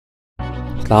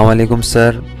अस्सलाम वालेकुम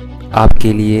सर,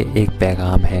 आपके लिए एक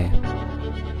पैगाम है।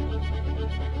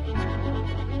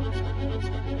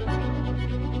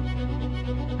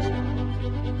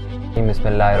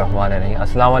 बिस्मिल्लाहिर्रहमानिर्रहीम।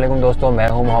 अस्सलाम वालेकुम दोस्तों, मैं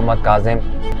हूं मोहम्मद काज़िम।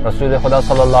 रसूल खुदा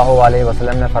सल्लल्लाहु अलैहि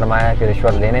वसल्लम ने फरमाया कि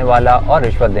रिश्वत लेने वाला और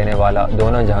रिश्वत देने वाला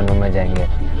दोनों जहन्नुम में जाएंगे।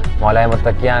 मौला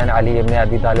मुत्तकियान अली इब्न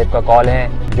अबी तालिब का कौल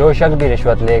है, जो शख्स भी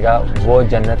रिश्वत लेगा वो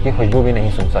जन्नत की खुशबू भी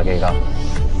नहीं सूंघ सकेगा।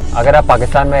 अगर आप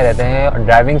पाकिस्तान में रहते हैं और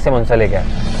ड्राइविंग से मुंसलिक है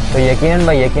तो यकीनन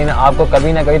व यकीन आपको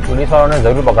कभी ना कभी पुलिस वालों ने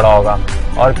ज़रूर पकड़ा होगा,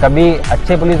 और कभी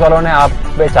अच्छे पुलिस वालों ने आप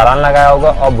पे चालान लगाया होगा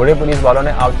और बुरे पुलिस वालों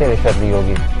ने आपसे रिश्वत ली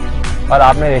होगी और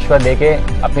आपने रिश्वत देके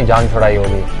अपनी जान छुड़ाई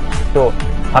होगी। तो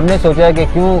हमने सोचा कि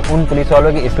क्यों उन पुलिस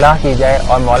वालों की इस्लाह की जाए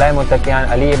और मौला मुत्तकियान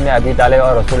अली इब्न अबी तालिब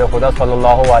और रसूल खुदा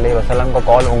सल्लल्लाहु अलैहि वसल्लम का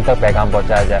कौल उन तक पैगाम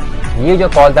पहुंचाया जाए। ये जो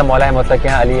कौल था मौला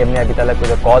मुत्तकियान अली इब्न अबी तालिब का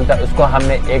जो कौल था, उसको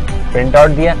हमने एक प्रिंट आउट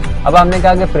दिया। अब हमने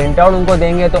कहा कि प्रिंट आउट उनको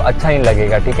देंगे तो अच्छा नहीं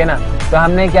लगेगा, ठीक है ना। तो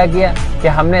हमने क्या किया कि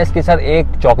हमने इसके साथ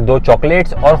दो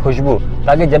चॉकलेट्स और खुशबू,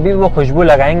 ताकि जब भी वो खुशबू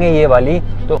लगाएंगे ये वाली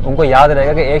तो उनको याद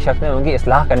रहेगा कि एक शख्स ने उनकी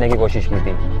इस्लाह करने की कोशिश की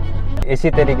थी। इसी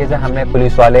तरीके से हमने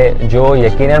पुलिस वाले जो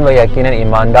यकीनन व यकीनन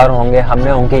ईमानदार होंगे,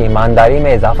 हमने उनकी ईमानदारी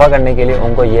में इजाफा करने के लिए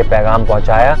उनको ये पैगाम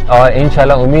पहुंचाया और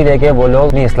इंशाल्लाह उम्मीद है कि वो लोग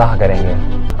अपनी इस्लाह करेंगे।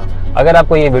 अगर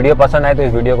आपको ये वीडियो पसंद आए तो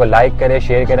इस वीडियो को लाइक करें,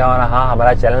 शेयर करें और हाँ,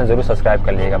 हमारा चैनल ज़रूर सब्सक्राइब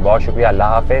कर लीजिएगा। बहुत शुक्रिया। अल्लाह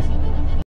हाफ़िज़।